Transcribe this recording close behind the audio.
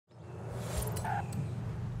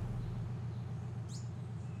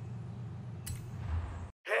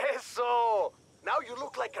Eso! Now you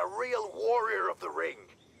look like a real warrior of the ring.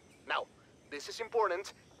 Now, this is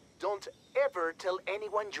important. Don't ever tell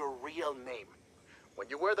anyone your real name. When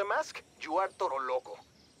you wear the mask, you are Toro Loco.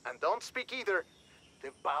 And don't speak either.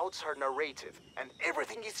 The bouts are narrative, and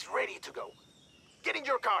everything is ready to go. Get in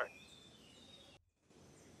your car!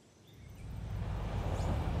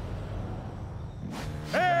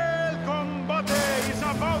 El combate is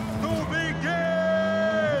about to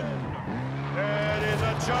begin! There is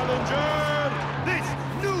a challenger! This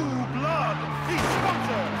new blood is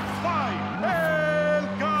sponsored by El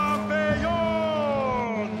Campeón!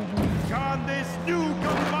 Can this new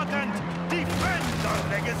combatant defend the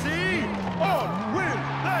legacy? Or will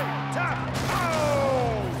they tap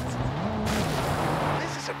out?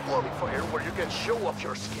 This is a qualifier where you can show off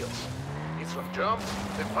your skills. Hit some jumps,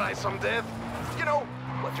 defy some death. You know,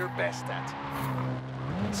 what you're best at.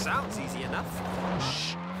 Sounds easy enough.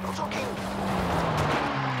 Shh, no talking.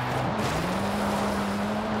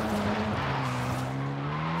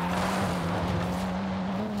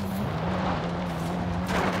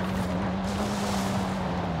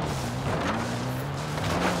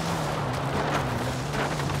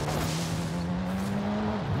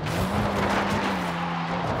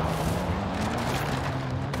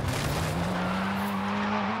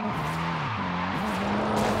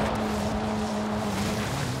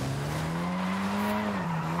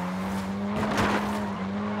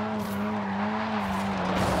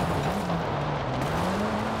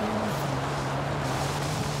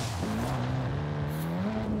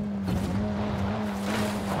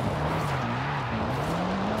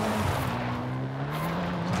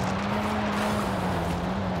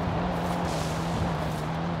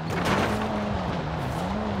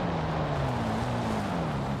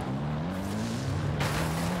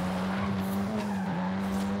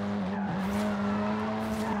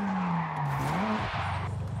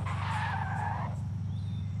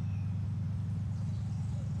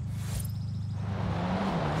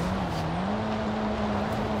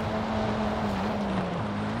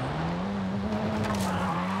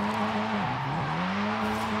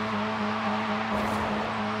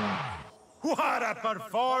 What a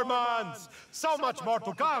performance! So much more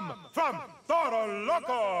to come from Toro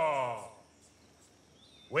Loco!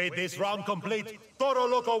 With this round complete, Toro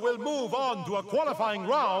Loco will move on to a qualifying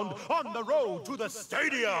round on the road to the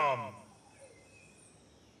stadium!